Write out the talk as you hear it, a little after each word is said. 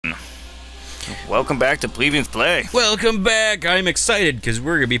Welcome back to Plebeians Play. Welcome back. I'm excited because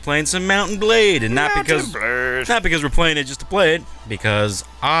we're gonna be playing some Mount and Blade, and not because we're playing it just to play it, because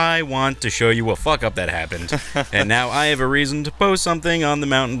I want to show you a fuck up that happened, and now I have a reason to post something on the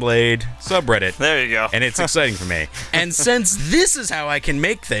Mount and Blade subreddit. There you go. And it's exciting for me. And since this is how I can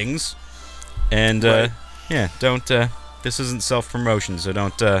make things, and yeah, don't. This isn't self-promotion, so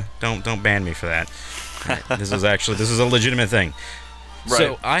don't ban me for that. Right, this is a legitimate thing. Right.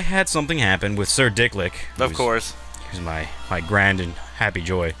 So I had something happen with Sir Dicklick. Of course. Who's my grand and happy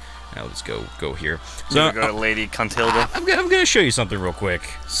joy. Now let's go here. So go to Lady Cuntilda. I'm gonna show you something real quick.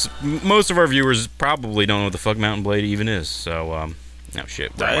 Most of our viewers probably don't know what the fuck Mount and Blade even is. So oh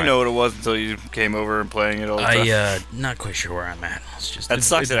shit. I didn't know what it was until you came over and playing it all the time. Not quite sure where I'm at. That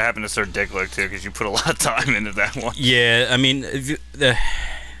sucks that it happened to Sir Dicklick too, because you put a lot of time into that one. Yeah, I mean,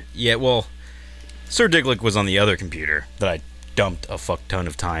 yeah. Well, Sir Dicklick was on the other computer that I dumped a fuck ton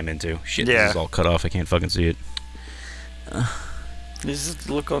of time into. Shit, yeah. This is all cut off. I can't fucking see it. Just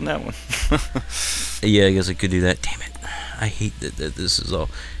look on that one. Yeah, I guess I could do that. Damn it. I hate that this is all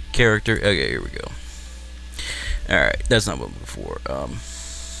character. Okay, here we go. Alright, that's not what I'm looking for.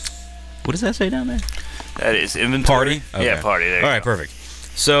 What does that say down there? That is inventory. Party? Okay. Yeah, party. There you Alright, go. perfect.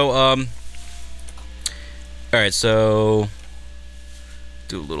 So, alright, so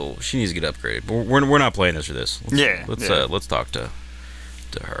do a little. She needs to get upgraded. But we're not playing this for this. Let's talk to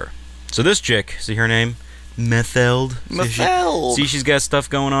her. So this chick, see her name? Metheld. See, she's got stuff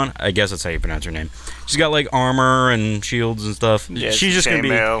going on. I guess that's how you pronounce her name. She's got like armor and shields and stuff. Yeah, she's just gonna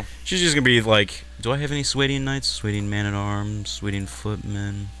be like. Do I have any Swedian knights? Swedian man-at-arms? Swedian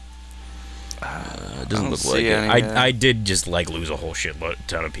footmen? It doesn't look like it. I did just like lose a whole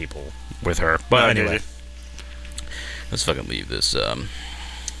ton of people with her. But anyway, let's fucking leave this.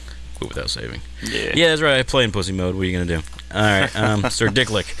 Without saving. Yeah, that's right. I play in pussy mode. What are you gonna do? All right, Sir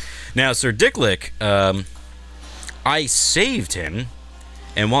Dicklick. Now, Sir Dicklick, I saved him,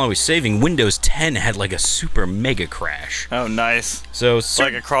 and while I was saving, Windows 10 had like a super mega crash. Oh, nice. So,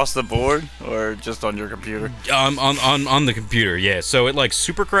 like across the board, or just on your computer? On the computer, yeah. So it like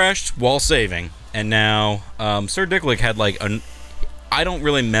super crashed while saving, and now Sir Dicklick had like I don't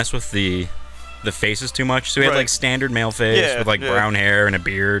really mess with the faces too much, so he had like standard male face with like brown hair and a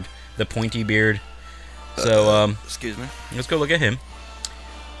beard. The pointy beard. So, excuse me. Let's go look at him.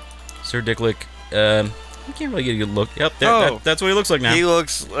 Sir Dicklick. You can't really get a good look. Yep, there, that's what he looks like now. He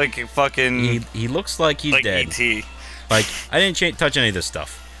looks like a fucking. He looks like he's dead. E.T. Like, I didn't touch any of this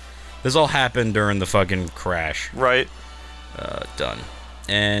stuff. This all happened during the fucking crash. Right. Done.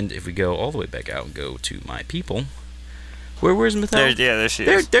 And if we go all the way back out and go to my people, where's Mathilda? There she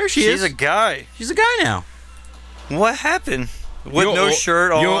is. There she is. She's a guy. She's a guy now. What happened? With no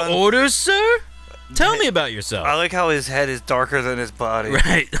shirt on. Your orders, sir? Tell me about yourself. I like how his head is darker than his body.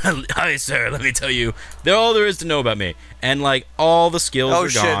 Right. Hi, sir. Let me tell you. All there is to know about me. And, like, all the skills are gone. Oh,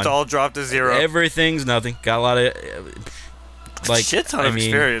 shit. It's all dropped to zero. Everything's nothing. Got a lot of, like... Shit ton of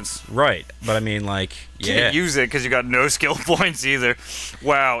experience. Right. But, I mean, like, yeah. Can't use it because you got no skill points either.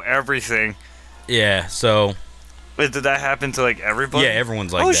 Wow, everything. Yeah, so... Wait, did that happen to, like, everybody? Yeah,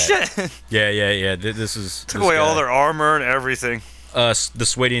 everyone's like that. Oh, shit. Yeah. This is... Took away all their armor and everything. The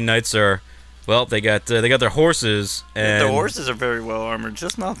Swedian knights are... Well, they got their horses, and... The horses are very well armored,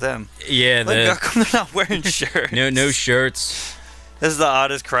 just not them. Yeah, how come they're not wearing shirts? No shirts. This is the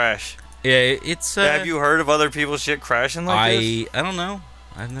oddest crash. Yeah, it's... have you heard of other people's shit crashing like this? I don't know.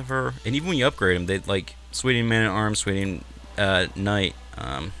 I've never... And even when you upgrade them, they like... Swedian man-at-arms, Swedian knight,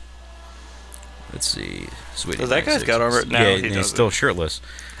 let's see. Swedian. So that guy's got armor now. Yeah, he's still shirtless.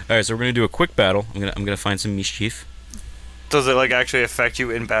 All right, so we're gonna do a quick battle. I'm gonna find some mischief. Does it like actually affect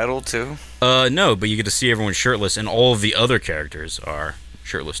you in battle too? No, but you get to see everyone shirtless, and all of the other characters are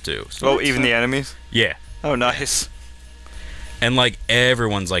shirtless too. So even the enemies? Yeah. Oh, nice. And like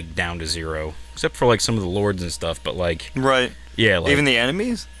everyone's like down to zero, except for like some of the lords and stuff. But like, right? Yeah, like, even the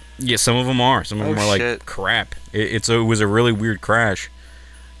enemies. Yeah, some of them are. Some of them are like crap. It was a really weird crash.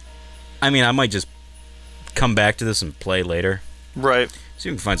 I mean, I might just come back to this and play later. Right. See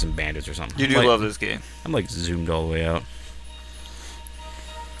if we can find some bandits or something. You do love this game. I'm like zoomed all the way out.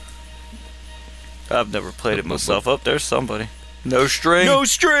 I've never played it myself. Up there's somebody. No string. No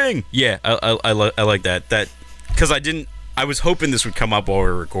string. Yeah, I like that. Because I was hoping this would come up while we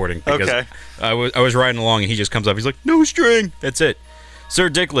were recording. Because I was riding along and he just comes up. He's like, no string. That's it. Sir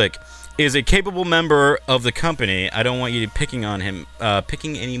Dicklick is a capable member of the company. I don't want you to picking on him,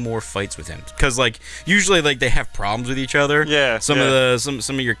 picking any more fights with him, because like usually like they have problems with each other. Yeah. Some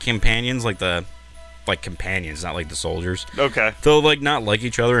of your companions, like companions, not like the soldiers. Okay. They'll like not like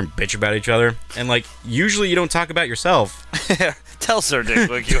each other and bitch about each other, and like usually you don't talk about yourself. Tell Sir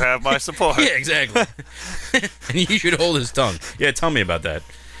Dicklick you have my support. Yeah, exactly. And he should hold his tongue. Yeah, tell me about that.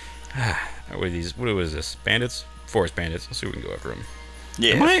 What are these? What was this? Bandits? Forest bandits. Let's see if we can go after them.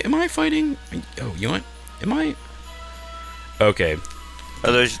 Yeah. Am I fighting? Oh, you know what? Am I? Okay.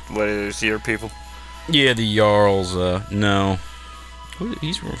 Are those your people? Yeah, the Jarls. No.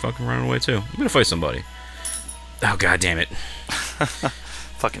 He's fucking running away too. I'm gonna fight somebody. Oh, god damn it.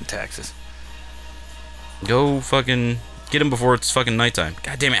 Fucking taxes. Go fucking get him before it's fucking nighttime.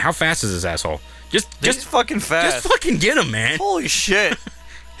 God damn it! How fast is this asshole? Just fucking fast. Just fucking get him, man. Holy shit.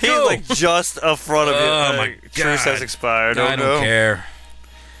 He's like just up front of you. Oh my god. Truce has expired. I don't care.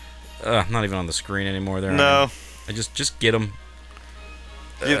 I'm not even on the screen anymore there. No. I just get him.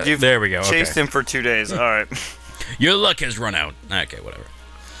 You've there we go. Chased him for 2 days. All right. Your luck has run out. Okay, whatever.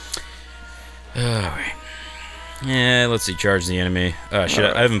 Alright. Yeah, let's see. Charge the enemy. Shit,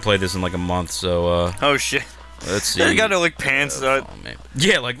 right. I haven't played this in like a month, so, oh, shit. Let's see. You got no, like, pants.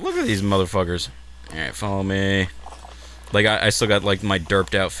 Yeah, like, look at these motherfuckers. Alright, follow me. Like, I still got, like, my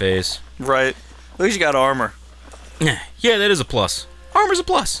derped out face. Right. At least you got armor. Yeah, that is a plus. Armor's a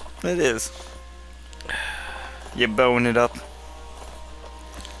plus. It is. You bowing it up.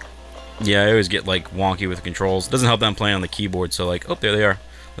 Yeah, I always get, like, wonky with the controls. Doesn't help that I'm playing on the keyboard, so, like, oh, there they are.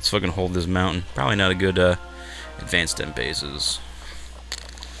 Let's fucking hold this mountain. Probably not a good, advanced temp bases.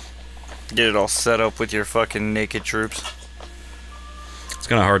 Get it all set up with your fucking naked troops. It's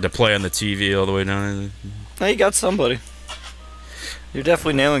kind of hard to play on the TV all the way down. No, you got somebody. You're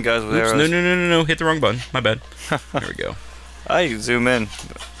definitely nailing guys with arrows. No. Hit the wrong button. My bad. There we go. I zoom in.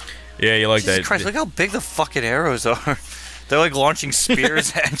 Yeah, you like Jesus that. Christ, look how big the fucking arrows are. They're like launching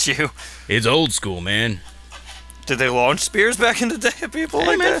spears at you. It's old school, man. Did they launch spears back in the day at people hey,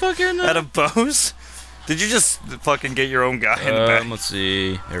 like man, that? Fucking, out of bows? Did you just fucking get your own guy in the back? Let's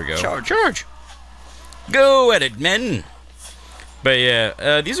see. There we go. Charge. Go at it, men. But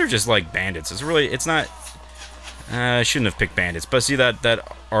yeah, these are just like bandits. It's not... I shouldn't have picked bandits. But see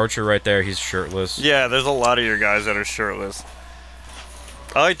that archer right there? He's shirtless. Yeah, there's a lot of your guys that are shirtless.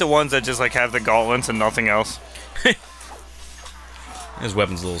 I like the ones that just like have the gauntlets and nothing else. His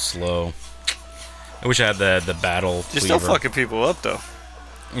weapon's a little slow. I wish I had the battle You're still fucking people up, though.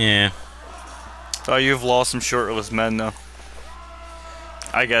 Yeah. Oh, you've lost some shirtless men, though.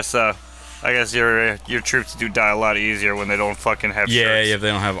 I guess your troops do die a lot easier when they don't fucking have shirts. Yeah, if they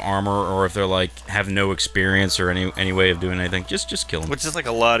don't have armor, or if they're like have no experience or any way of doing anything, just kill them. Which is like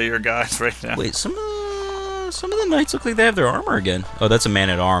a lot of your guys right now. Wait, some of the knights look like they have their armor again. Oh, that's a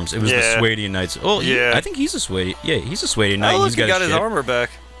man-at-arms. It was the Swadian knights. Oh, yeah. I think he's a Swadian. Yeah, he's a Swadian knight. Oh, look, he's got his armor back.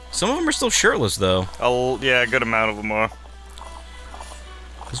 Some of them are still shirtless, though. Oh, yeah, a good amount of them are.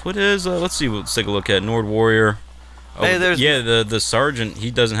 Because what is... let's see. Let's take a look at Nord Warrior. Oh, hey, there's... Yeah, the sergeant,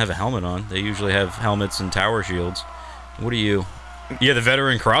 he doesn't have a helmet on. They usually have helmets and tower shields. What are you? Yeah, the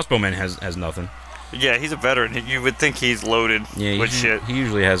veteran crossbowman has nothing. Yeah, he's a veteran. You would think he's loaded with shit. He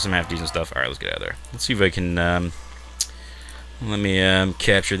usually has some half-decent stuff. Alright, let's get out of there. Let's see if I can... let me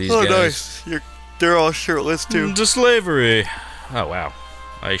capture these guys. Oh, nice. They're all shirtless, too. To slavery. Oh, wow.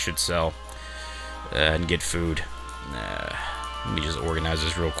 I should sell and get food. Let me just organize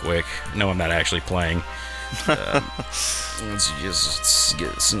this real quick. No, I'm not actually playing. Let's just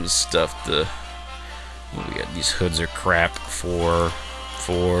get some stuff to... What we got? These hoods are crap. 4.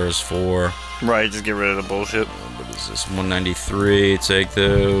 Right, just get rid of the bullshit. What is this? 193. Take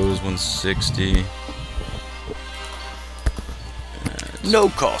those. 160. No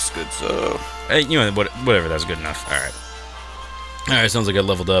cost, good sir. Hey, you know, whatever, that's good enough. Alright. Alright, sounds like I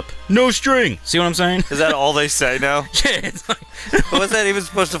leveled up. No string! See what I'm saying? Is that all they say now? Yeah, it's like... What's that even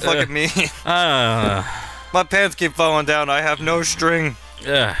supposed to fucking mean? My pants keep falling down, I have no string.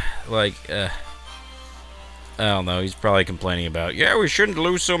 I don't know, he's probably complaining about, yeah, we shouldn't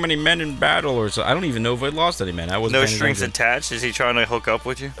lose so many men in battle, or so. I don't even know if I lost any men. I wasn't no strings attached? Is he trying to hook up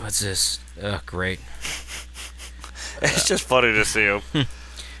with you? What's this? Great. It's just funny to see him.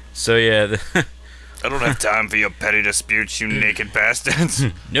 So, yeah. I don't have time for your petty disputes, you naked bastards.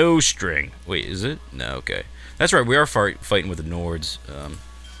 No string. Wait, is it? No, okay. That's right, we are fighting with the Nords.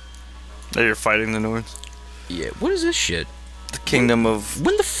 Oh, you're fighting the Nords? Yeah, what is this shit? The Kingdom of...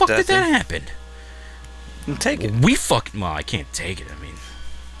 When the fuck did that happen? Take it. Well, I can't take it, I mean...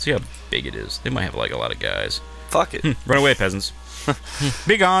 See how big it is. They might have, like, a lot of guys. Fuck it. Run away, peasants.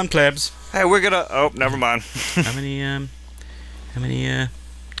 Be gone, plebs. Hey, we're gonna... Oh, never mind. How many, Oh,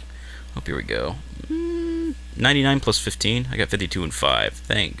 here we go. 99 plus 15. I got 52 and 5.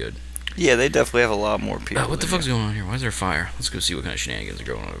 Thank good. Yeah, they definitely have a lot more people. What the fuck's going on here? Why is there fire? Let's go see what kind of shenanigans are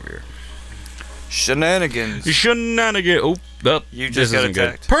going on over here. Shenanigans. Shenanigans. Oh, you just got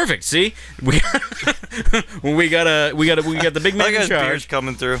attacked. Good. Perfect. See, we got the big man in charge. Beard's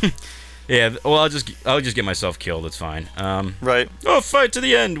coming through. Yeah. Well, I'll just get myself killed. It's fine. Right. Oh, fight to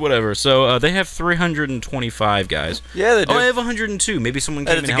the end. Whatever. So they have 325 guys. Yeah, they do. Oh, I have 102. Maybe someone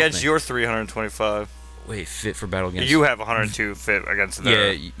came and it's against your 325. Wait, fit for battle against... You have 102 fit against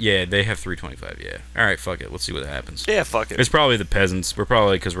their... Yeah, they have 325, yeah. Alright, fuck it. Let's see what happens. Yeah, fuck it. It's probably the peasants. We're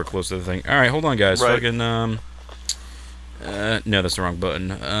probably, because we're close to the thing. Alright, hold on, guys. Right. Fucking, no, that's the wrong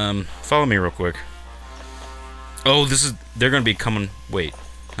button. Follow me real quick. Oh, this is... They're gonna be coming... Wait.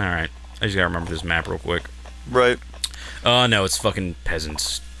 Alright. I just gotta remember this map real quick. Right. Oh, no, it's fucking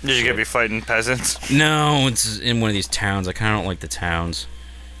peasants. You're gonna be fighting peasants? No, it's in one of these towns. I kinda don't like the towns.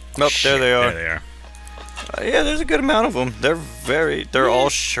 Nope, there they are. There they are. Yeah, there's a good amount of them. They're all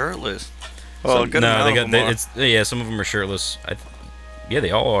shirtless. Well, some some of them are shirtless. Yeah, they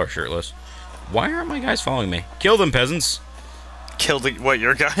all are shirtless. Why aren't my guys following me? Kill them, peasants. Kill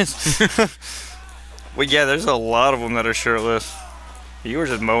your guys? Well, yeah, there's a lot of them that are shirtless. You were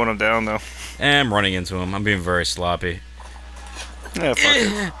just mowing them down, though. I'm running into them. I'm being very sloppy. Yeah, fuck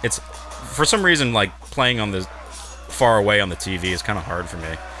it. It's, for some reason, like, playing on the far away on the TV is kind of hard for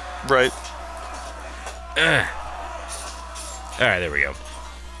me. Right. Alright, there we go.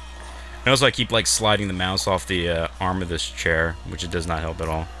 Notice I keep, like, sliding the mouse off the arm of this chair, which it does not help at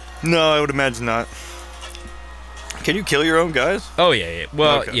all. No, I would imagine not. Can you kill your own guys? Oh, yeah.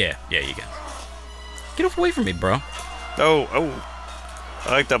 Well, okay. yeah, you can. Get away from me, bro. Oh. I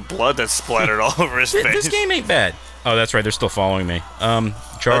like the blood that splattered all over his face. This game ain't bad. Oh, that's right, they're still following me.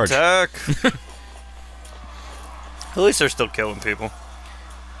 Charge. Attack! At least they're still killing people.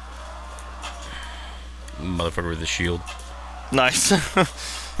 Motherfucker with the shield. Nice.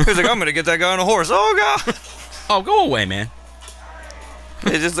 He's like, I'm gonna get that guy on a horse. Oh, God! Oh, go away, man.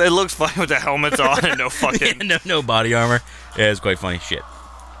 It looks funny with the helmets on and no fucking... Yeah, no body armor. Yeah, it's quite funny. Shit.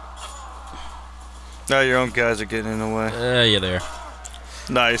 Now your own guys are getting in the way. Yeah, they are.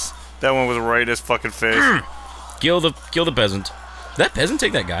 Nice. That one was right in his fucking face. Kill the peasant. Did that peasant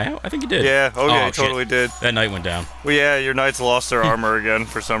take that guy out? I think he did. Yeah, he totally did. That knight went down. Well, yeah, your knights lost their armor again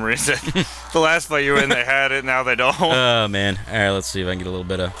for some reason. The last fight you were in, they had it, now they don't. Oh, man. Alright, let's see if I can get a little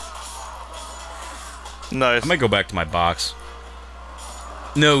bit of... Nice. I might go back to my box.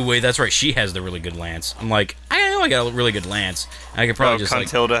 No, wait, that's right. She has the really good lance. I'm like, I know I got a really good lance. I could probably just,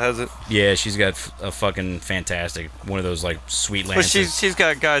 Cuntilda has it? Yeah, she's got a fucking fantastic, one of those, like, sweet lances. But she's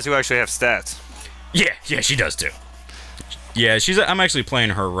got guys who actually have stats. Yeah, she does, too. Yeah, I'm actually playing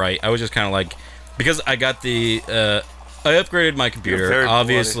her right. I was just kind of like, because I got the, I upgraded my computer.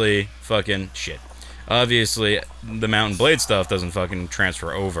 Obviously, fucking shit. Obviously, the Mount and Blade stuff doesn't fucking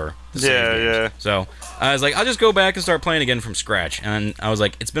transfer over. Yeah. So I was like, I'll just go back and start playing again from scratch. And I was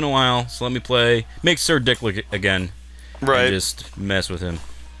like, it's been a while, so let me play, make Sir Dick look again, right? And just mess with him.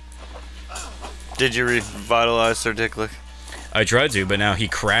 Did you revitalize Sir Dicklick? I tried to, but now he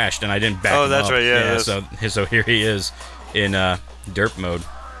crashed, and I didn't back him up. Oh, that's right. Yeah. So here he is in derp mode.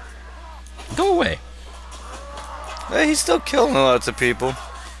 Go away. Hey, he's still killing lots of people.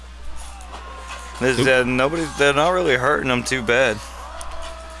 They're not really hurting them too bad.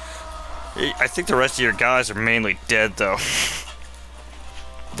 I think the rest of your guys are mainly dead, though.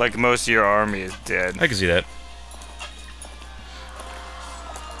 Like, most of your army is dead. I can see that.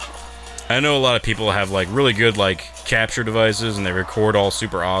 I know a lot of people have, like, really good, like, capture devices, and they record all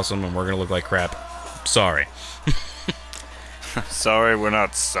super awesome, and we're gonna look like crap. Sorry. Sorry, we're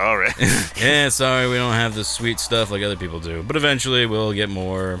not sorry. Yeah, sorry, we don't have the sweet stuff like other people do. But eventually, we'll get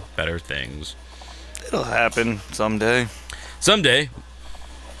more, better things. It'll happen someday. Someday.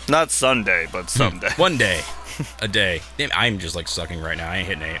 Not Sunday, but someday. One day. A day. Damn, I'm just, like, sucking right now. I ain't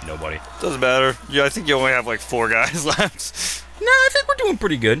hitting nobody. Doesn't matter. Yeah, I think you only have, like, 4 guys left. No, I think we're doing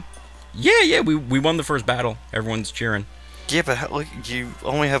pretty good. Yeah, we won the first battle. Everyone's cheering. Yeah, but like, you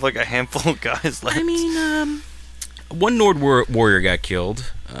only have, like, a handful of guys left. I mean, one Nord warrior got killed.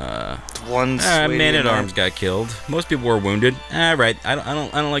 One man-at-arms got killed. Most people were wounded. Right. I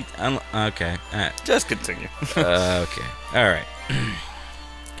don't like. Okay. Just continue. Okay. All right.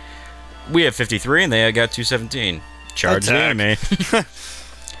 We have 53, and they got 217. Charge the enemy.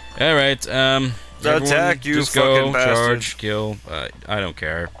 All right. Attack, you just fucking go, bastard. charge, kill. I don't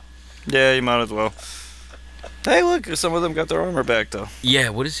care. Yeah, you might as well. Hey, look, some of them got their armor back, though. Yeah,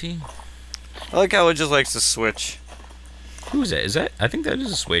 what is he? I like how it just likes to switch. Who's that? Is that? I think that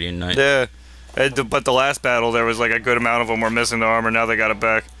is a Swadian knight. Yeah. But the last battle, there was like a good amount of them were missing the armor. Now they got it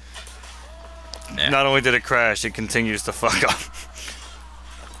back. Yeah. Not only did it crash, it continues to fuck up.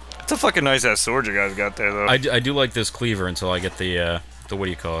 It's a fucking nice-ass sword you guys got there, though. I do like this cleaver until I get the what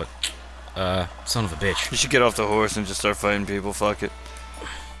do you call it? Son of a bitch. You should get off the horse and just start fighting people. Fuck it.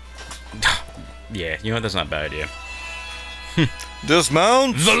 Yeah, you know what? That's not a bad idea.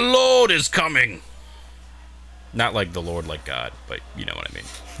 Dismount! The Lord is coming! Not like the Lord like God, but you know what I mean.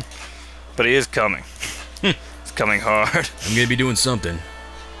 But he is coming. He's coming hard. I'm gonna be doing something.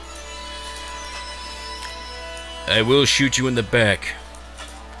 I will shoot you in the back.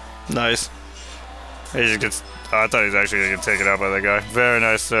 Nice. He just gets... Oh, I thought he was actually gonna get taken out by that guy. Very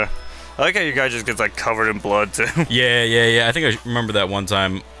nice, sir. I like how your guy just gets, like, covered in blood, too. Yeah. I think I remember that one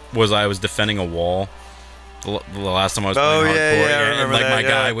time I was defending a wall. The last time I was playing hardcore. Yeah, I remember and, like,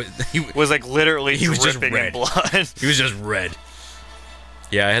 that, my guy was like, literally he was just dripping red. in blood. He was just red.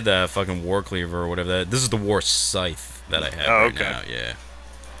 Yeah, I had the fucking war cleaver or whatever that... This is the war scythe that I have right now, yeah.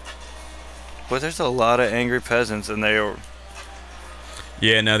 But there's a lot of angry peasants, and they are...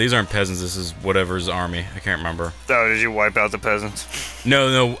 Yeah, no, these aren't peasants. This is whatever's army. I can't remember. Oh, did you wipe out the peasants?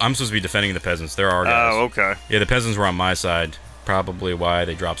 No, I'm supposed to be defending the peasants. They're our guys. Oh, okay. Yeah, the peasants were on my side. Probably why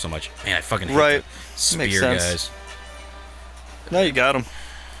they dropped so much. Man, I fucking hate the spear guys. No, you got them.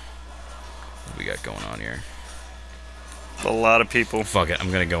 What do we got going on here? A lot of people. Fuck it,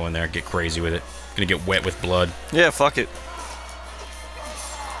 I'm gonna go in there and get crazy with it. Gonna get wet with blood. Yeah, fuck it.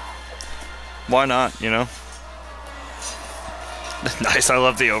 Why not, you know? Nice, I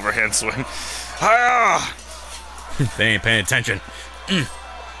love the overhand swing. Hiya! They ain't paying attention.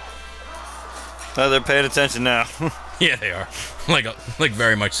 Oh, they're paying attention now. Yeah, they are. Like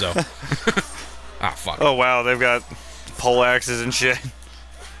very much so. Ah, fuck. Oh, wow, they've got pole axes and shit.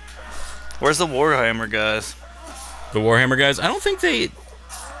 Where's the Warhammer guys? The Warhammer guys? I don't think they...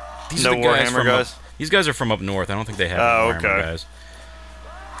 These no are the guys Warhammer from guys? These guys are from up north. I don't think they have Warhammer guys.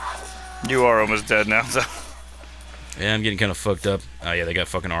 You are almost dead now, so... Yeah, I'm getting kind of fucked up. Oh, yeah, they got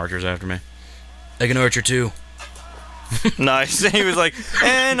fucking archers after me. I can archer too. Nice. He was like,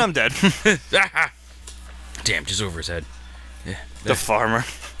 and I'm dead. Damn, just over his head. Yeah. The farmer.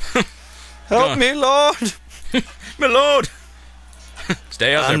 Help me, Lord! My lord!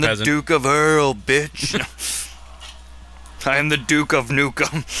 Stay out I'm there, the peasant. Duke of Earl, bitch. I am the Duke of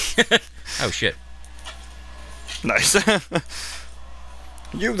Nukem. Oh, shit. Nice.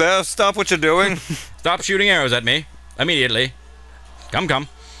 You there, stop what you're doing. Stop shooting arrows at me. Immediately. Come.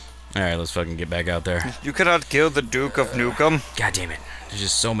 Alright, let's fucking get back out there. You cannot kill the Duke of Nukem. God damn it. There's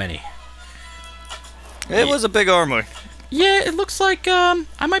just so many. It was a big army. Yeah, it looks like, I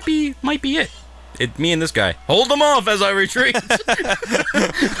might be it. Me and this guy. Hold them off as I retreat.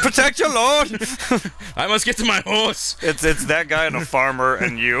 Protect your lord. I must get to my horse. It's that guy and a farmer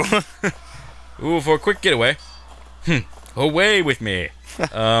and you. Ooh, for a quick getaway. Away with me.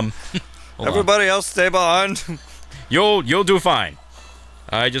 Everybody else stay behind. You'll do fine.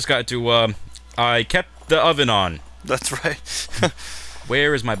 I just got to, I kept the oven on. That's right.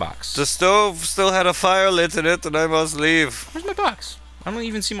 Where is my box? The stove still had a fire lit in it and I must leave. Where's my box? I don't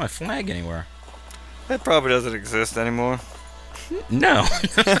even see my flag anywhere. It probably doesn't exist anymore. No.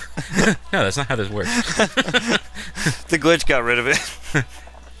 No, that's not how this works. The glitch got rid of it.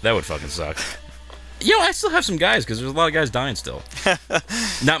 That would fucking suck. You know, I still have some guys, because there's a lot of guys dying still.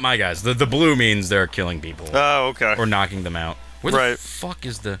 Not my guys. The blue means they're killing people. Oh, okay. Or knocking them out. Where the fuck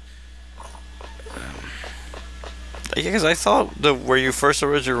is the... Yeah, because I thought where you first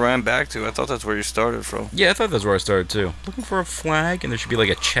originally ran back to, I thought that's where you started from. Yeah, I thought that's where I started, too. Looking for a flag, and there should be, like,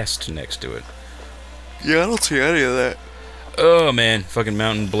 a chest next to it. Yeah, I don't see any of that. Oh, man. Fucking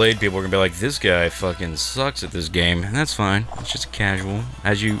Mount and Blade people are gonna be like, this guy fucking sucks at this game. And that's fine. It's just casual.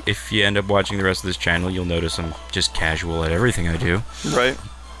 If you end up watching the rest of this channel, you'll notice I'm just casual at everything I do. Right.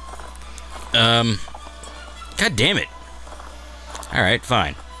 God damn it. Alright,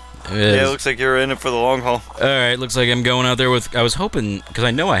 fine. Yeah, it looks like you're in it for the long haul. Alright, looks like I'm going out there with... I was hoping... Because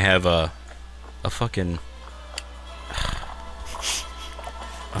I know I have a fucking...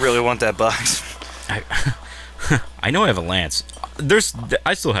 Really want that box. I know I have a lance.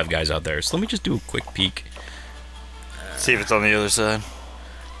 I still have guys out there, so let me just do a quick peek. See if it's on the other side.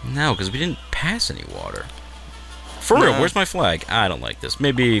 No, because we didn't pass any water. For real, where's my flag? I don't like this.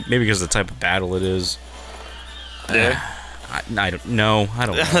 Maybe because of the type of battle it is. Yeah. I don't know.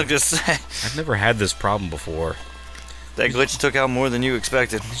 I'll just say. I've never had this problem before. That glitch took out more than you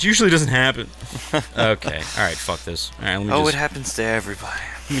expected. It usually doesn't happen. Okay. Alright, fuck this. Alright, it happens to everybody.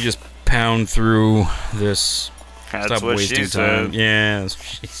 Let me just pound through this. That's Stop what wasting she time. said. Yeah, that's what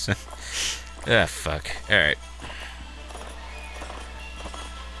she said. Ah, fuck. Alright.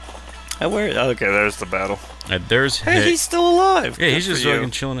 Okay, there's the battle. Hey, he's still alive. Yeah, Good he's just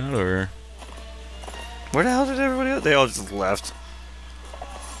fucking chilling out over here. Where the hell did everybody go? They all just left.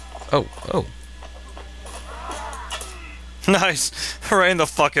 Oh. Nice. Right in the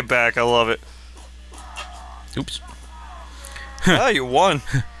fucking back. I love it. Oops. Ah, you won.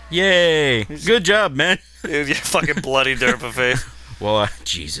 Yay. Good job, man. Dude, you fucking bloody derpa face. Well,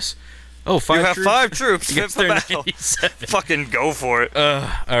 Jesus. Oh, 5 You have troops? 5 troops. Fit for battle. 97. Fucking go for it.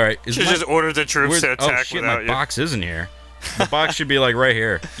 Alright. Should just order the troops to attack oh, shit, without my you. box isn't here. The box should be, like, right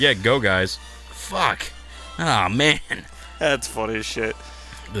here. Yeah, go, guys. Fuck. Oh, man. That's funny as shit.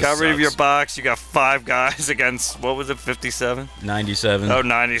 This Got rid of sucks. your box. You got 5 guys against, what was it, 57? 97. Oh,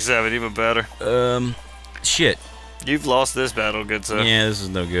 97. Even better. Shit. You've lost this battle, good sir. Yeah, this is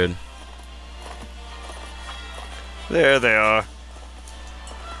no good. There they are.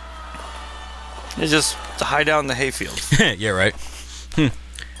 You just hide out in the hayfield. Yeah, right.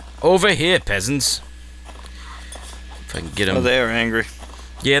 Over here, peasants. If I can get them. Oh, they are angry.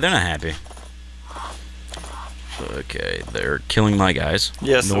 Yeah, they're not happy. Okay, they're killing my guys.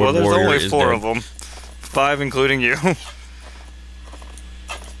 Yes, Nord well, there's Warrior only is 4 dead. of them. 5 including you.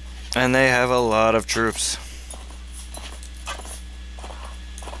 And they have a lot of troops.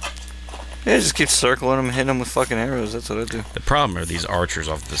 Yeah, just keep circling them and hitting them with fucking arrows. That's what I do. The problem are these archers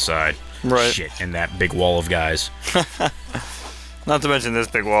off to the side. Right. Shit, and that big wall of guys. Not to mention this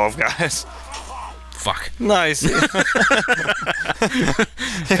big wall of guys. Fuck. Nice. He was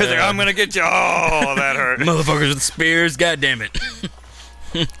like, I'm gonna get you. Oh, that hurt. Motherfuckers with spears, god damn it.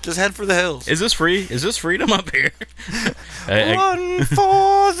 Just head for the hills. Is this free? Is this freedom up here? Run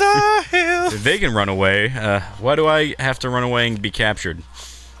for the hills. If they can run away, why do I have to run away and be captured?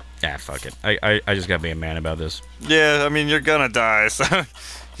 Ah, fuck it. I just gotta be a man about this. Yeah, I mean, you're gonna die, so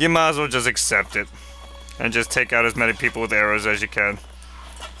you might as well just accept it. And just take out as many people with arrows as you can.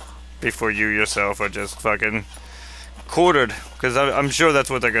 Before you yourself are just fucking quartered. Because I'm sure that's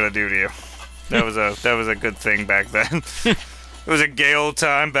what they're gonna do to you. That was a good thing back then. It was a gay old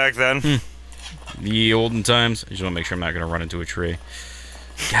time back then. The olden times. I just want to make sure I'm not gonna run into a tree.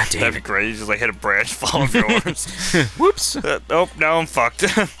 God damn That'd be it. great. You just like hit a branch, fall off your horse. Whoops. Oh, now I'm fucked.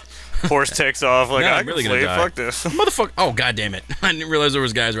 Horse takes off. Like, Now I I'm really can gonna flee. die. Fuck this. Motherfucker. Oh, god damn it. I didn't realize there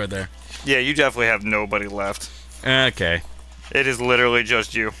was guys right there. Yeah, you definitely have nobody left. Okay. It is literally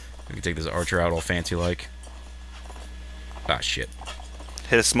just you. We can take this archer out all fancy like. Ah, shit.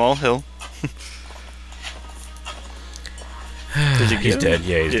 Hit a small hill. Did you get He's him? dead.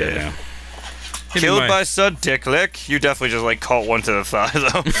 Yeah, he's dead now. Hit me Killed my- by Sud Dicklick. You definitely just like caught one to the thigh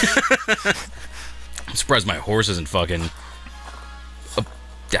though. I'm surprised my horse isn't fucking.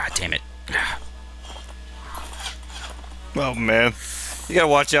 God damn it. Oh man, you gotta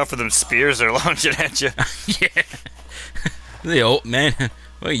watch out for them spears they're launching at you. Yeah. The old man.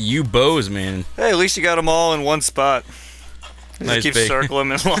 Well, you bows, man. Hey, at least you got them all in one spot. You Nice just keep big.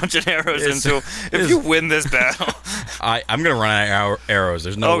 circling and launching arrows It's- into them. If you win this battle, I'm gonna run out of arrows.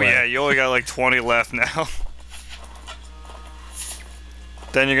 There's no oh way. yeah, you only got like 20 left now.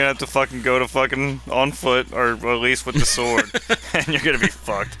 Then you're gonna have to fucking go to fucking on foot, or at least with the sword, and you're gonna be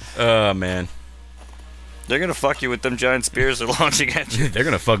fucked. Oh man. They're gonna fuck you with them giant spears they're launching at you. They're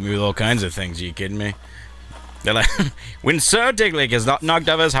gonna fuck me with all kinds of things. Are you kidding me? They're like, when Sir Digley is not knocked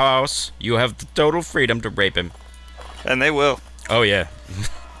out of his house, you have the total freedom to rape him. And they will. Oh yeah.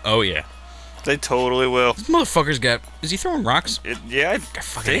 Oh yeah. They totally will. This motherfucker's got. Is he throwing rocks? Yeah, I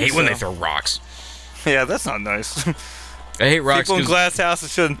fucking hate when they throw rocks. Yeah, that's not nice. I hate rocks. People in 'cause glass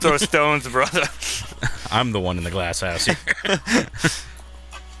houses shouldn't throw stones, brother. I'm the one in the glass house here.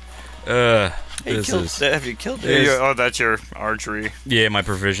 Hey, This is. have you killed This- Oh, that's your archery. Yeah, my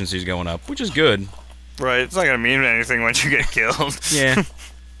proficiency's going up, which is good. Right, it's not gonna mean anything once you get killed. Yeah.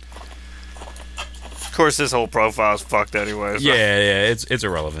 Of course, this whole profile's fucked anyway. So. Yeah, it's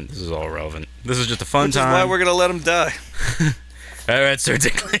irrelevant. This is all irrelevant. This is just a fun Which is time. why we're gonna let him die. Alright, Sir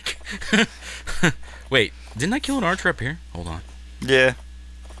Dicklick. Wait, didn't I kill an archer up here? Hold on. Yeah.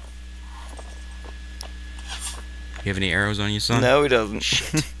 You have any arrows on you, son? No, he doesn't.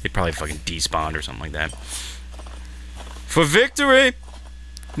 Shit. They probably fucking despawned or something like that. For victory!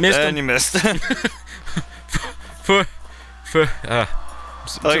 Missed And him. you missed. For I'm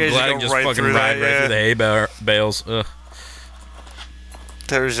so I guess you glad I go can just right fucking through ride that, right yeah. through the hay bales. Ugh.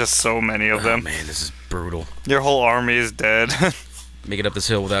 There's just so many of Oh them. man, this is brutal. Your whole army is dead. Make it up this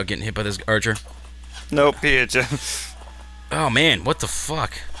hill without getting hit by this archer. Nope, he hit you. Oh man, what the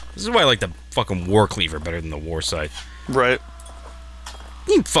fuck? This is why I like the fucking war cleaver better than the war scythe. Right.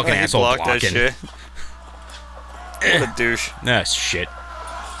 You fucking Oh, he asshole blocked blocking. that shit. What a douche. Ah, shit.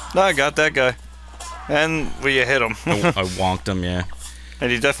 No, I got that guy. And well, you hit him. I wonked him, yeah.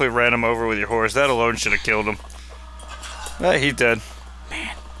 And you definitely ran him over with your horse. That alone should have killed him. He's dead.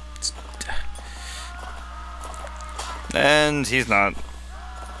 Man. And he's not.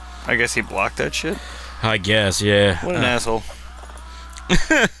 I guess he blocked that shit. I guess, yeah. What an asshole.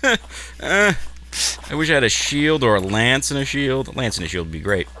 I wish I had a shield or a lance and a shield. A lance and a shield would be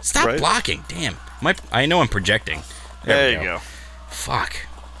great. Stop blocking, damn. I know I'm projecting. There you go. Fuck.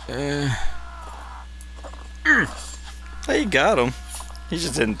 Hey, you got him. He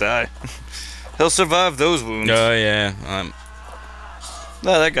just didn't die. He'll survive those wounds. Oh, yeah.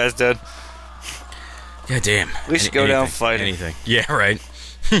 No, that guy's dead. God damn. We should go down fighting. Anything. Yeah, right.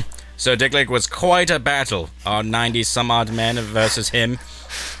 So Dick Lake was quite a battle. Our 90-some-odd men versus him.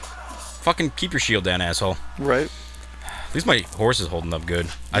 Fucking keep your shield down, asshole. Right. At least my horse is holding up good.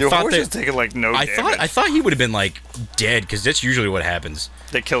 Your horse is taking, like, no damage. I thought he would have been, like, dead, because that's usually what happens.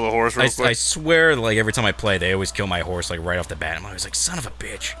 They kill the horse real quick. I swear, like, every time I play, they always kill my horse, like, right off the bat. I'm always like, son of a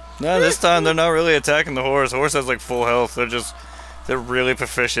bitch. No, this time they're not really attacking the horse. The horse has, like, full health. They're really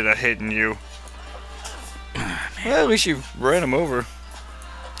proficient at hitting you. Well, at least you ran him over.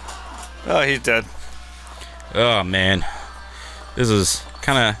 Oh, he's dead. Oh, man. This is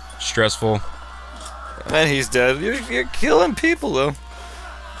kind of stressful. And he's dead. You're killing people, though.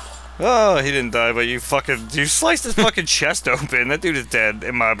 Oh, he didn't die, but you sliced his fucking chest open. That dude is dead,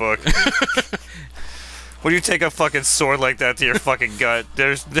 in my book. When you take a fucking sword like that to your fucking gut,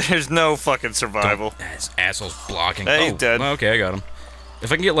 there's no fucking survival. This asshole's blocking. Hey, he's dead. Okay, I got him.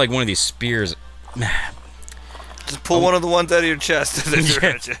 If I can get, like, one of these spears... Just pull one of the ones out of your chest and then you're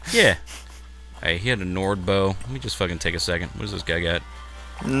at you. Yeah. Hey, he had a Nord bow. Let me just fucking take a second. What does this guy got?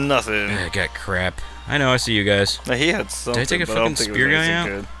 Nothing. I got crap. I know, I see you guys. Now, he had something, did I take a fucking spear guy out?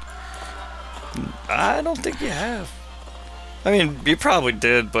 Good. I don't think you have. I mean, you probably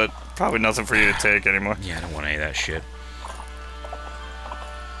did, but probably nothing for you to take anymore. Yeah, I don't want any of that shit.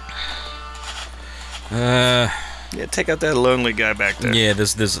 Yeah, take out that lonely guy back there. Yeah,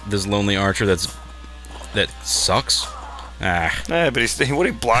 this lonely archer that sucks. Yeah, but what did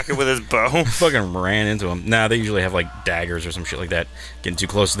he block it with his bow? Fucking ran into him. Nah, they usually have like daggers or some shit like that. Getting too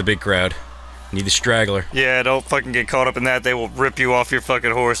close to the big crowd. Need the straggler. Yeah, don't fucking get caught up in that. They will rip you off your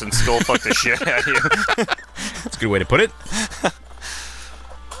fucking horse and skull fuck the shit out of you. That's a good way to put it.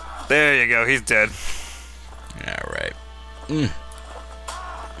 There you go. He's dead. Alright.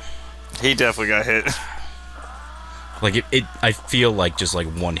 He definitely got hit. Like, I feel like just like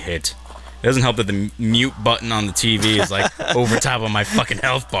one hit. It doesn't help that the mute button on the TV is like over top of my fucking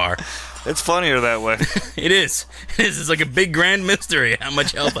health bar. It's funnier that way. It is. It's like a big grand mystery how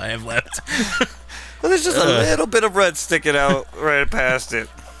much health I have left. Well, there's just a little bit of red sticking out right past it.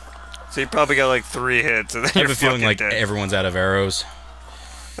 So you probably got like 3 hits. And then I have a feeling like everyone's out of arrows.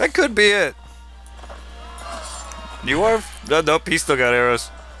 That could be it. You are? Nope, he still got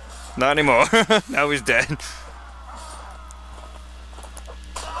arrows. Not anymore. Now he's dead.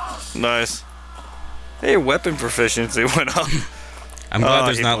 Nice. Hey, weapon proficiency went up. I'm glad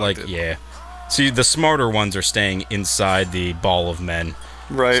there's not like, yeah. See, the smarter ones are staying inside the ball of men.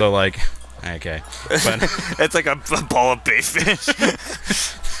 Right. So, like, okay. But it's like a ball of bait fish.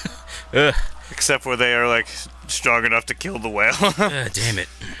 Except where they are, like, strong enough to kill the whale. Damn it.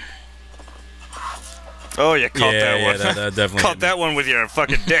 Oh, you caught that one. Yeah, that definitely caught that one with your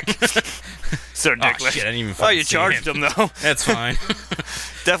fucking dick. Sir Dick. Oh, shit, I didn't even fucking you charged him, though. That's fine.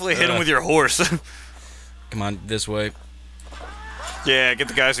 Definitely hit him with your horse. Come on, this way. Yeah, get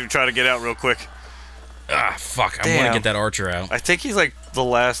the guys who try to get out real quick. Ah, fuck. I want to get that archer out. I think he's like the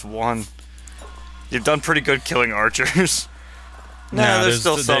last one. You've done pretty good killing archers. Nah, there's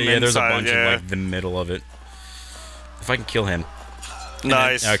still some inside. There's a bunch in like the middle of it. If I can kill him.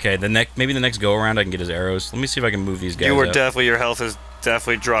 Nice. Then, okay, maybe the next go around I can get his arrows. Let me see if I can move these guys. Your health has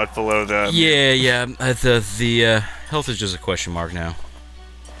definitely dropped below that. Yeah. The health is just a question mark now.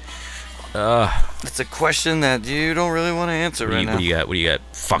 It's a question that you don't really want to answer right now. What do you got?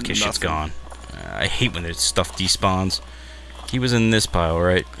 Fuck, his shit's gone. I hate when there's stuff despawns. He was in this pile,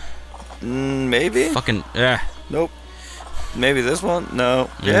 right? Maybe. Fucking Nope. Maybe this one? No.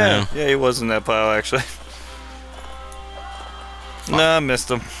 Yeah, he was in that pile actually. Nah, I missed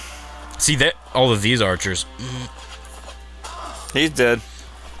him. See that? All of these archers. He's dead.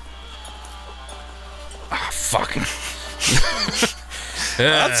 Ah, fuck.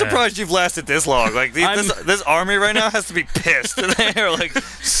 I'm surprised you've lasted this long. Like this army right now has to be pissed. They're like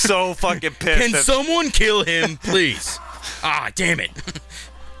so fucking pissed. Can someone kill him, please? Ah, damn it.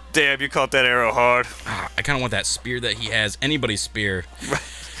 Damn, you caught that arrow hard. I kind of want that spear that he has. Anybody's spear.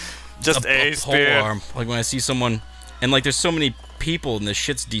 Just a spear. Polearm. Like when I see someone, and like there's so many people and the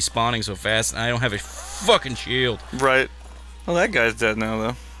shit's despawning so fast, and I don't have a fucking shield. Right. Well, that guy's dead now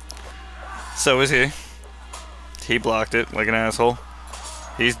though. So is he. He blocked it like an asshole.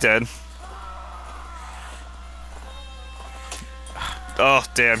 He's dead. Oh,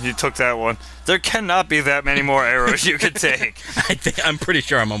 damn, you took that one. There cannot be that many more arrows you could take. I'm pretty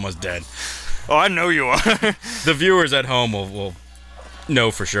sure I'm almost dead. Oh, I know you are. The viewers at home will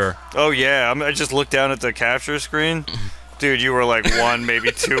know for sure. Oh, yeah. I just looked down at the capture screen. Dude, you were like 1,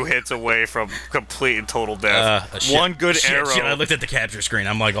 maybe 2 hits away from complete and total death. One good arrow. Shit, I looked at the capture screen.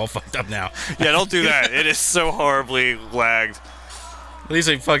 I'm like all fucked up now. Yeah, don't do that. It is so horribly lagged. At least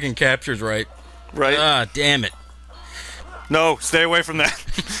it fucking captures right. Right? Ah, damn it. No, stay away from that.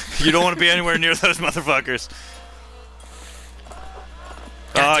 You don't want to be anywhere near those motherfuckers.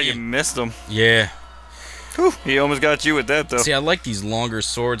 Ah, you missed them. Yeah. Whew, he almost got you with that, though. See, I like these longer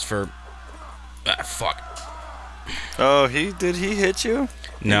swords for... Ah, fuck. Oh, did he hit you?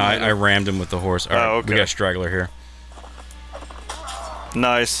 No, I rammed him with the horse. All right, okay. We got a straggler here.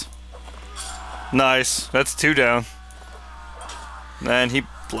 Nice. Nice. That's 2 down. And he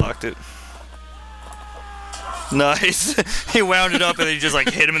blocked it. Nice. He wound it up and then he just like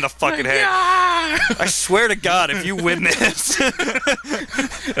hit him in the fucking head. I swear to God, if you win this,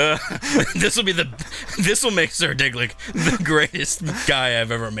 this will make Sir Diglick the greatest guy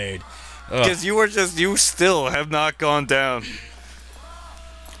I've ever made. Because you still have not gone down.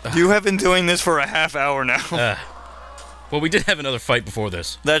 You have been doing this for a half hour now. Well, we did have another fight before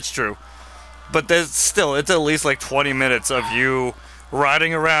this. That's true. But it's at least like 20 minutes of you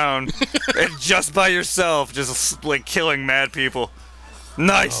riding around and just by yourself, just like killing mad people.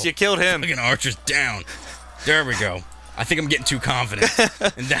 Nice, you killed him. Fucking Archer's down. There we go. I think I'm getting too confident.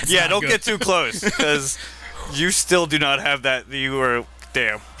 And that's yeah, not don't good. get too close, because you still do not have that. You were...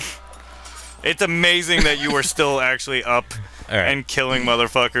 Damn. It's amazing that you were still actually up and killing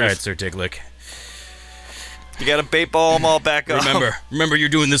motherfuckers. Alright, Sir Diglick. You gotta bait ball them all back up. Remember you're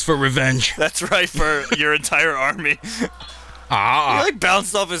doing this for revenge. That's right, for your entire army. He like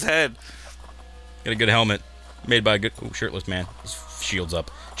bounced off his head. Got a good helmet. Made by a good... Ooh, shirtless man. His shield's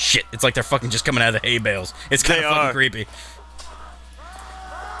up. Shit, it's like they're fucking just coming out of the hay bales. It's kind of fucking creepy.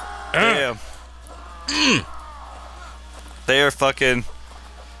 Damn. They are fucking...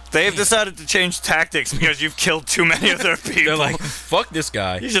 They've decided to change tactics because you've killed too many of their people. They're like, fuck this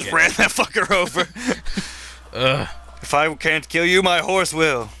guy. You just ran that fucker over. If I can't kill you, my horse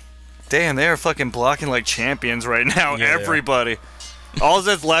will. Damn, they are fucking blocking like champions right now. Yeah, everybody. All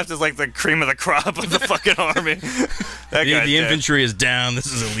that's left is like the cream of the crop of the fucking army. The infantry is down. This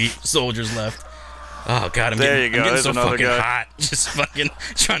is elite soldiers left. Oh god, I'm getting so fucking hot. Just fucking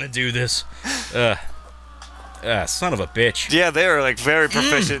trying to do this. Son of a bitch. Yeah, they are like very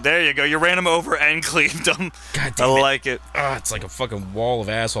proficient. There you go. You ran them over and cleaved them. God damn it. I like it. It's like a fucking wall of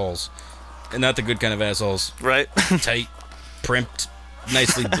assholes. And not the good kind of assholes. Right. Tight, primped,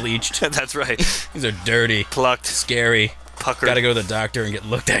 nicely bleached. That's right. These are dirty. Plucked. Scary. Puckered. Gotta go to the doctor and get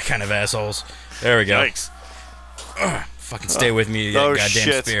looked at kind of assholes. There we go. Yikes. Fucking stay with me, you goddamn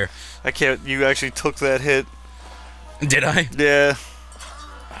shit. spear. I can't. You actually took that hit. Did I? Yeah.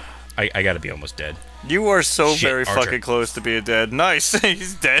 I gotta be almost dead. You are so very Archer. fucking close to being dead. Nice.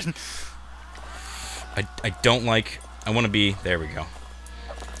 He's dead. I don't like... I want to be... There we go.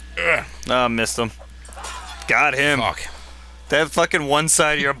 Missed him. Got him. Fuck. That fucking one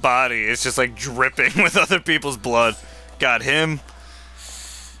side of your body is just like dripping with other people's blood. Got him.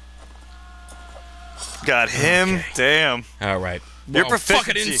 Got him. Okay. Damn. Alright. Your proficiency. Fuck,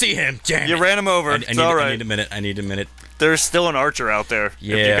 I didn't see him. Damn you ran him over. It's alright. I need a minute. There's still an archer out there.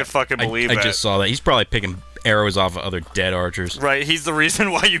 Yeah. If you could fucking believe that. I just saw that. He's probably picking arrows off of other dead archers. Right. He's the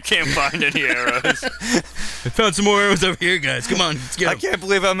reason why you can't find any arrows. I found some more arrows over here, guys. Come on, let's go. I can't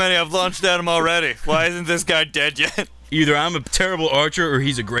believe how many I've launched at him already. Why isn't this guy dead yet? Either I'm a terrible archer or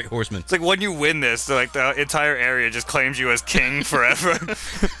he's a great horseman. It's like when you win this, like the entire area just claims you as king forever.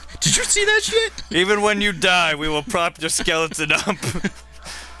 Did you see that shit? Even when you die, we will prop your skeleton up.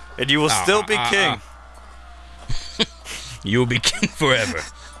 And you will still be king. You will be king forever.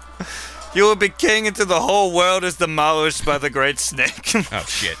 You will be king until the whole world is demolished by the great snake. Oh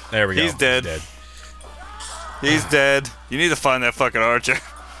shit. There we go. He's dead. He's dead. You need to find that fucking archer.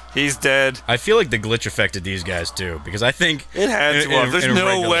 He's dead. I feel like the glitch affected these guys too, because I think it had to have. There's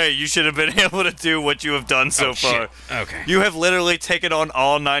no way you should have been able to do what you have done so far. Shit. Okay. You have literally taken on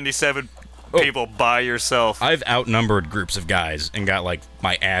all 97 people by yourself. I've outnumbered groups of guys and got like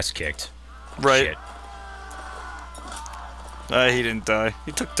my ass kicked. Right. Shit. He didn't die.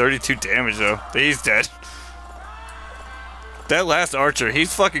 He took 32 damage though. He's dead. That last archer,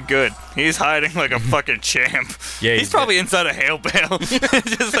 he's fucking good. He's hiding like a fucking champ. Yeah, he's probably inside a hail bale,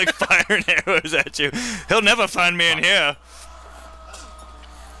 just like firing arrows at you. He'll never find me in here.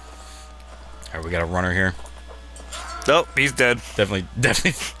 Alright, we got a runner here. Oh, he's dead. Definitely.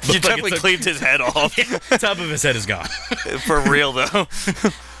 You definitely cleaved his head off. Yeah, top of his head is gone. For real, though.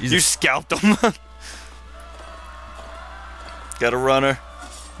 You scalped him. Got a runner.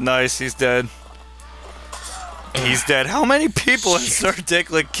 Nice, he's dead. He's dead. How many people has Sir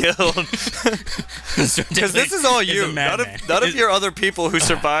Dicklick killed? Because this is all you. None of your other people who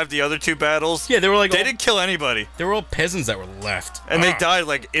survived the other 2 battles. Yeah, they were like... They didn't kill anybody. They were all peasants that were left. And they died,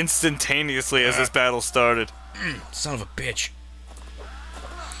 like, instantaneously as this battle started. Son of a bitch.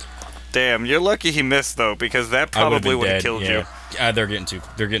 Damn, you're lucky he missed, though, because that probably would have killed you. They're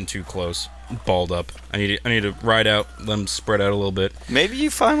getting too close. Balled up. I need to ride out, let them spread out a little bit. Maybe you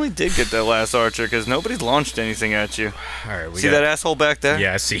finally did get that last archer, because nobody's launched anything at you. Alright, see that asshole back there?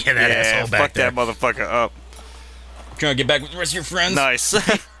 Yeah, I see that asshole back there. Fuck that motherfucker up. Trying to get back with the rest of your friends? Nice.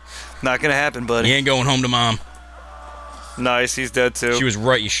 Not gonna happen, buddy. He ain't going home to mom. Nice, he's dead too. She was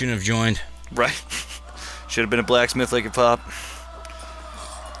right, you shouldn't have joined. Right. Should have been a blacksmith like your pop.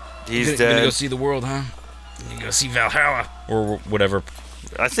 He's dead. You gonna go see the world, huh? You gonna go see Valhalla? Or whatever.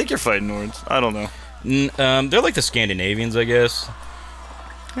 I think you're fighting Nords. I don't know. They're like the Scandinavians, I guess.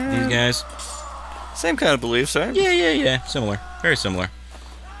 These guys. Same kind of beliefs, right? Yeah. Similar. Very similar.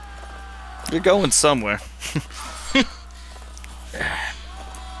 You're going somewhere.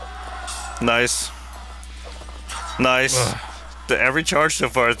 Nice. Nice. Every charge so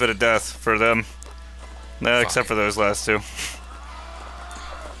far has been a death for them. No, except for those last 2.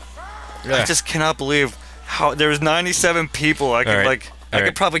 I just cannot believe how there's 97 people. I could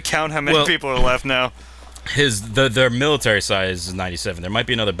probably count how many people are left now. Their military size is 97. There might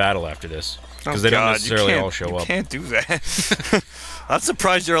be another battle after this because they don't necessarily all show up. You can't do that. I'm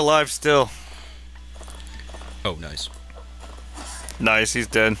surprised you're alive still. Oh, nice. Nice, he's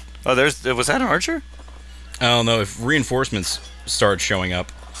dead. Oh, was that an archer? I don't know. If reinforcements start showing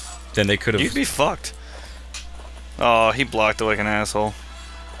up, then they could have. You'd be fucked. Oh, he blocked it like an asshole.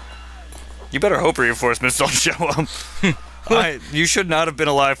 You better hope reinforcements don't show up. You should not have been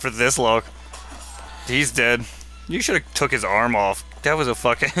alive for this long. He's dead. You should have took his arm off. That was a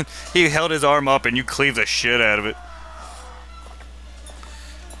fucking... He held his arm up and you cleaved the shit out of it.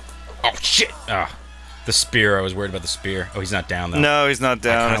 Oh, shit! Ah, the spear. I was worried about the spear. Oh, he's not down, though. No, he's not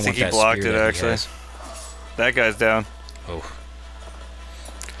down. I think he blocked it, actually. That guy's down. Oh.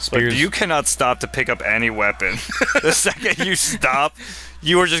 Spears. Look, you cannot stop to pick up any weapon. The second you stop,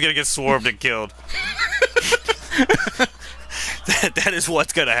 you are just gonna get swarmed and killed. That is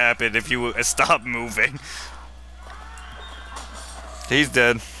what's gonna happen if you stop moving. He's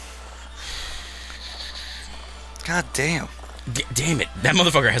dead. God damn. Damn it. That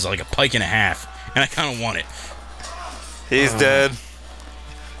motherfucker has like a pike and a half, and I kind of want it. He's dead.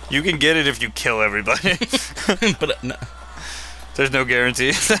 You can get it if you kill everybody. But no. There's no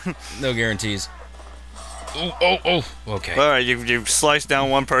guarantees. No guarantees. Oh. Okay. Alright, you sliced down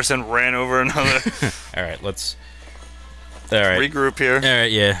one person, ran over another. Alright, let's... Alright. Regroup here.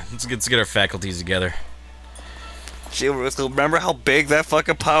 Alright, yeah. Let's get our faculties together. Gee, remember how big that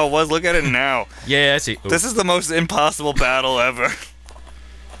fucking pile was? Look at it now. Yeah, I see. Ooh. This is the most impossible battle ever.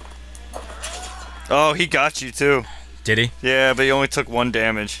 Oh, he got you too. Did he? Yeah, but he only took 1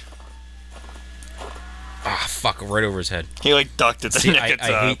 damage. Ah, fuck, right over his head. He like ducked it. See, I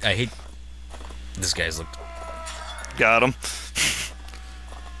hate this guy's look. Got him.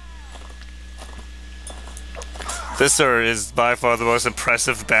 This, sir, is by far the most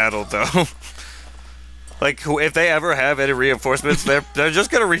impressive battle, though. Like, if they ever have any reinforcements, they're just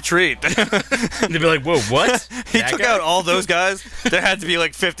gonna retreat. They'd be like, whoa, what? He took out all those guys. There had to be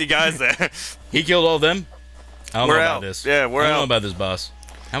like 50 guys there. He killed all of them? I don't know about this. Yeah, we're out. I don't know about this, boss.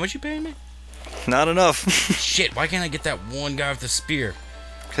 How much you paying me? Not enough. Shit, why can't I get that one guy with the spear?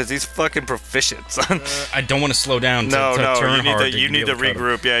 Because he's fucking proficient, son. I don't want to slow down to turn hard. You need to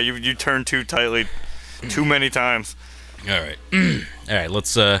regroup. Yeah, you turn too tightly, too many times. All right, all right.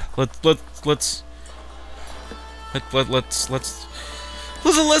 Let's let the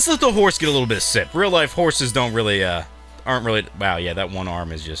horse get a little bit of sip. Real life horses don't really aren't really. Wow, yeah, that one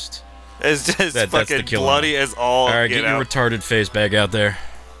arm is just. It's just fucking bloody as all. All right, get your retarded face back out there.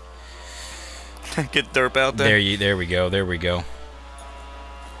 Get derp out there. There we go. There we go.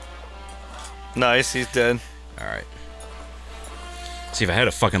 Nice, he's dead. All right. See, if I had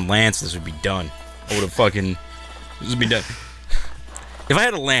a fucking lance, this would be done. I would have fucking. This would be done. If I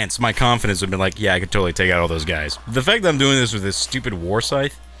had a lance, my confidence would have been like, yeah, I could totally take out all those guys. The fact that I'm doing this with this stupid war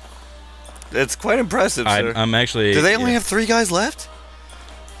scythe. It's quite impressive, sir. I'm actually. Do they only have 3 guys left?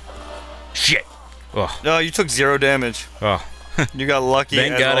 Shit. Oh. No, you took 0 damage. Oh. You got lucky.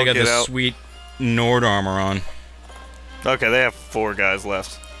 Thank God I got the sweet Nord armor on. Okay, they have 4 guys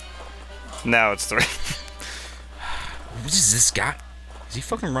left. Now it's 3. What is this guy? Is he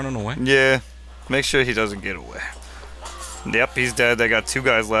fucking running away? Yeah. Make sure he doesn't get away. Yep, he's dead. They got 2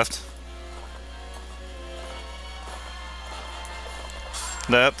 guys left.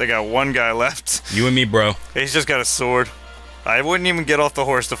 Yep, they got 1 guy left. You and me, bro. He's just got a sword. I wouldn't even get off the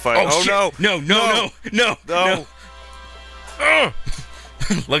horse to fight. Oh shit. No.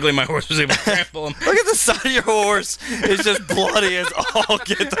 Luckily, my horse was able to trample him. Look at the side of your horse. It's just bloody as all.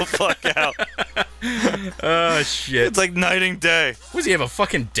 Get the fuck out. Oh, shit. It's like night and day. Does he have a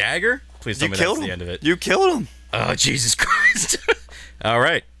fucking dagger? Please tell me that's the end of it. You killed him. Oh, Jesus Christ. All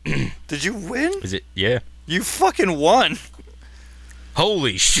right. Did you win? Is it? Yeah. You fucking won.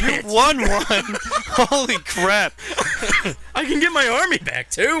 Holy shit. You won one. Holy crap. I can get my army back,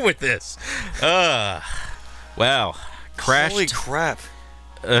 too, with this. Wow. Crashed. Holy crap.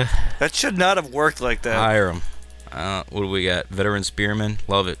 That should not have worked like that. Hire them. What do we got? Veteran spearmen.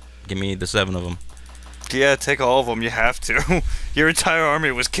 Love it. Give me the 7 of them. Yeah, take all of them. You have to. Your entire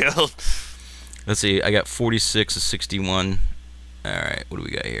army was killed. Let's see. I got 46 of 61. All right. What do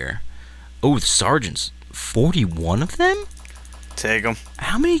we got here? Oh, the sergeants. 41 of them? Take them.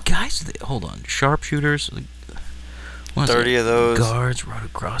 How many guys? Hold on. Sharpshooters. 30 of those. Guards.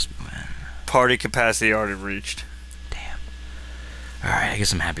 Road crossbowmen. Party capacity already reached. Damn. All right. I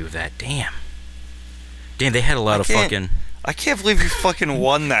guess I'm happy with that. Damn. They had a lot of fucking... I can't believe you fucking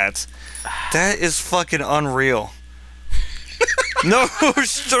won that. That is fucking unreal. No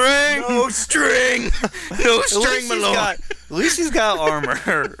string! No string! No string, my lord. At least he's got armor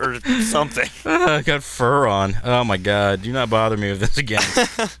or something. I got fur on. Oh my god. Do not bother me with this again.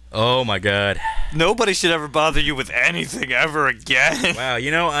 Oh my god. Nobody should ever bother you with anything ever again. Wow, you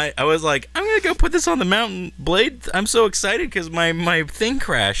know, I was like, I'm going to go put this on the Mount and Blade. I'm so excited because my thing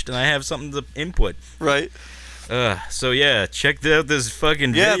crashed and I have something to input. Right. So yeah, check out this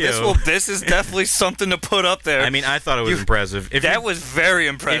fucking video. Yeah, this is definitely something to put up there. I mean, I thought it was impressive. That was very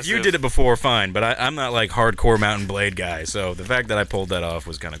impressive. If you did it before, fine, but I'm not like hardcore Mount and Blade guy, so the fact that I pulled that off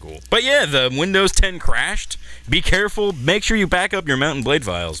was kind of cool. But yeah, the Windows 10 crashed. Be careful. Make sure you back up your Mount and Blade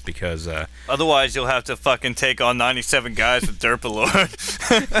files because otherwise you'll have to fucking take on 97 guys with Derpalord.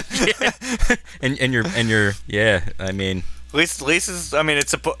 Yeah. and you're yeah. I mean. Lisa's, I mean,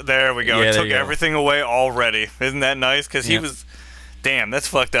 there we go. Yeah, it took everything away already. Isn't that nice? Because he was, damn, that's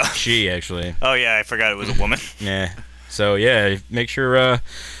fucked up. She, actually. Oh, yeah, I forgot it was a woman. Yeah. So, yeah, make sure it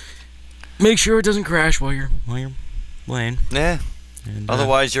doesn't crash while you're playing. Yeah. And,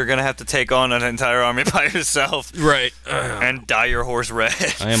 otherwise, you're going to have to take on an entire army by yourself. Right. And dye your horse red.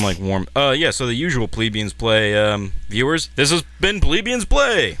 I am, like, warm. Yeah, so the usual Plebeians Play viewers, this has been Plebeians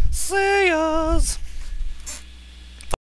Play. See yas.